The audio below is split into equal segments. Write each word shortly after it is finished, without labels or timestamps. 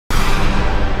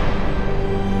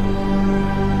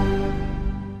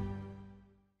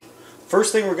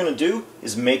First thing we're going to do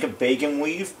is make a bacon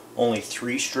weave, only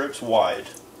 3 strips wide.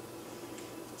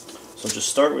 So just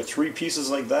start with 3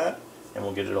 pieces like that, and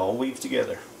we'll get it all weaved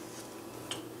together.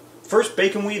 First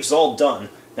bacon weave's all done.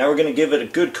 Now we're going to give it a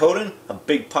good coating, a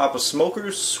big pop of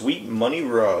Smoker's Sweet Money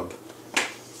Rub.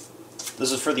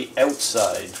 This is for the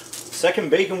outside. Second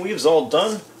bacon weave's all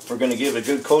done. We're going to give it a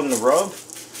good coating of rub.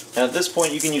 And at this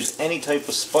point you can use any type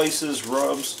of spices,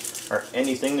 rubs, or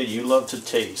anything that you love to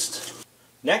taste.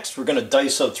 Next we're going to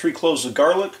dice up 3 cloves of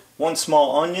garlic, 1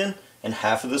 small onion, and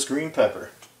half of this green pepper.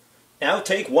 Now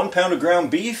take 1 pound of ground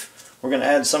beef. We're going to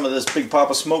add some of this Big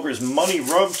Papa Smoker's Money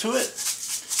Rub to it.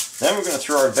 Then we're going to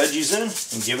throw our veggies in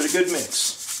and give it a good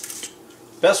mix.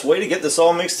 Best way to get this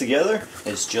all mixed together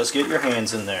is just get your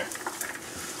hands in there.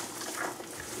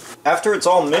 After it's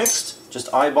all mixed,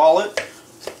 just eyeball it,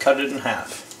 cut it in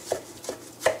half.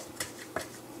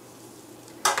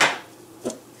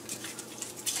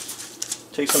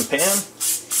 Take some pan,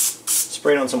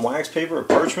 spray it on some wax paper or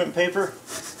parchment paper.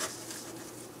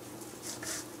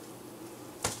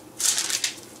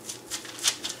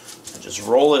 And just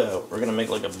roll it out. We're going to make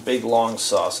like a big long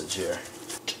sausage here.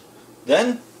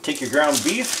 Then take your ground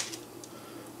beef,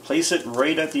 place it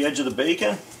right at the edge of the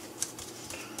bacon.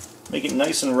 Make it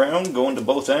nice and round, go into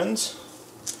both ends.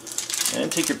 And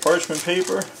take your parchment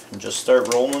paper and just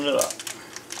start rolling it up.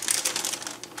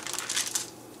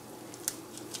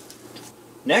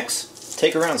 Next,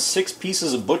 take around 6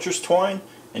 pieces of butcher's twine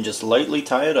and just lightly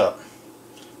tie it up.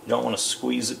 You don't want to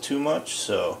squeeze it too much,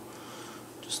 so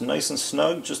just nice and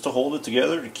snug just to hold it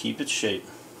together to keep its shape.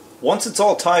 Once it's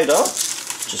all tied up,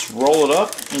 just roll it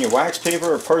up in your wax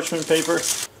paper or parchment paper.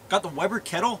 Got the Weber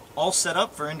kettle all set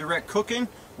up for indirect cooking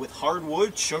with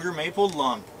hardwood sugar maple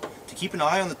lump. To keep an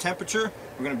eye on the temperature,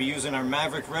 we're going to be using our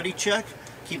Maverick Ready Check,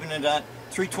 keeping it at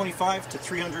 325 to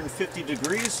 350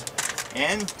 degrees.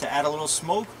 And to add a little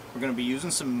smoke, we're going to be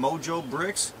using some Mojo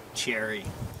Bricks Cherry.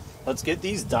 Let's get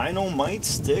these Dine-O-Mite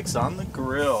sticks on the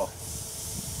grill.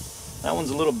 That one's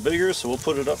a little bigger, so we'll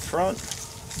put it up front.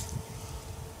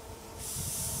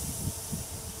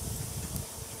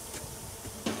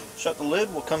 Shut the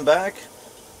lid, we'll come back,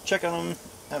 check on them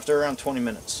after around 20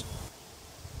 minutes.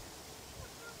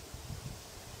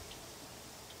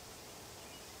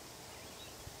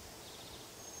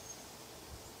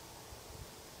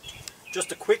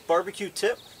 Just a quick barbecue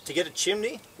tip: to get a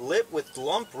chimney lit with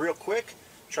lump real quick,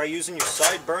 try using your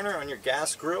side burner on your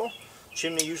gas grill.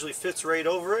 Chimney usually fits right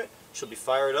over it. She'll be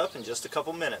fired up in just a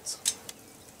couple minutes.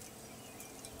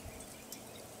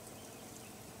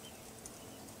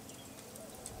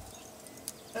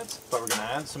 But we're going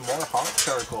to add some more hot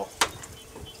charcoal.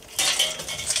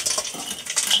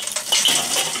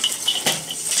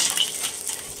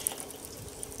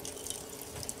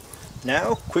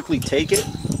 Now quickly take it,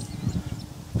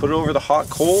 put it over the hot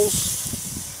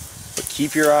coals, but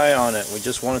keep your eye on it. We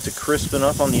just want it to crispen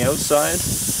up on the outside.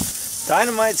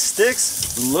 Dine-O-Mite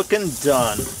sticks looking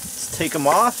done. Let's take them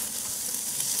off.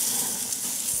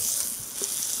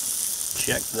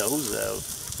 Check those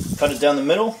out. Cut it down the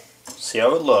middle, see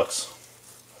how it looks.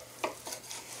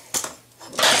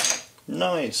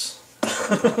 Nice.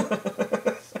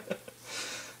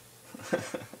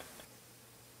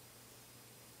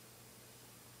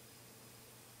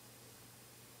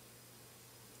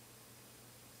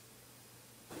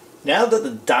 Now that the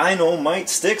Dine-O-Mite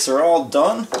sticks are all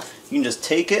done, you can just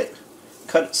take it,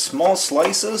 cut it small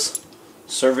slices,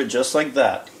 serve it just like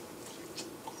that.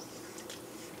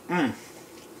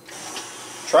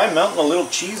 Try melting a little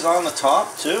cheese on the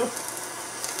top too.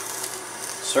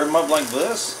 Serve them up like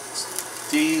this. It's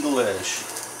delish.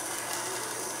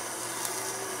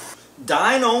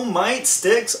 Dine-O-Mite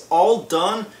sticks all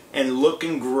done and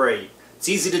looking great. It's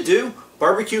easy to do.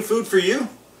 Barbecue food for you.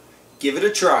 Give it a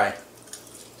try.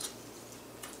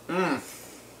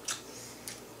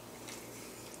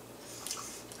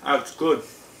 That's good.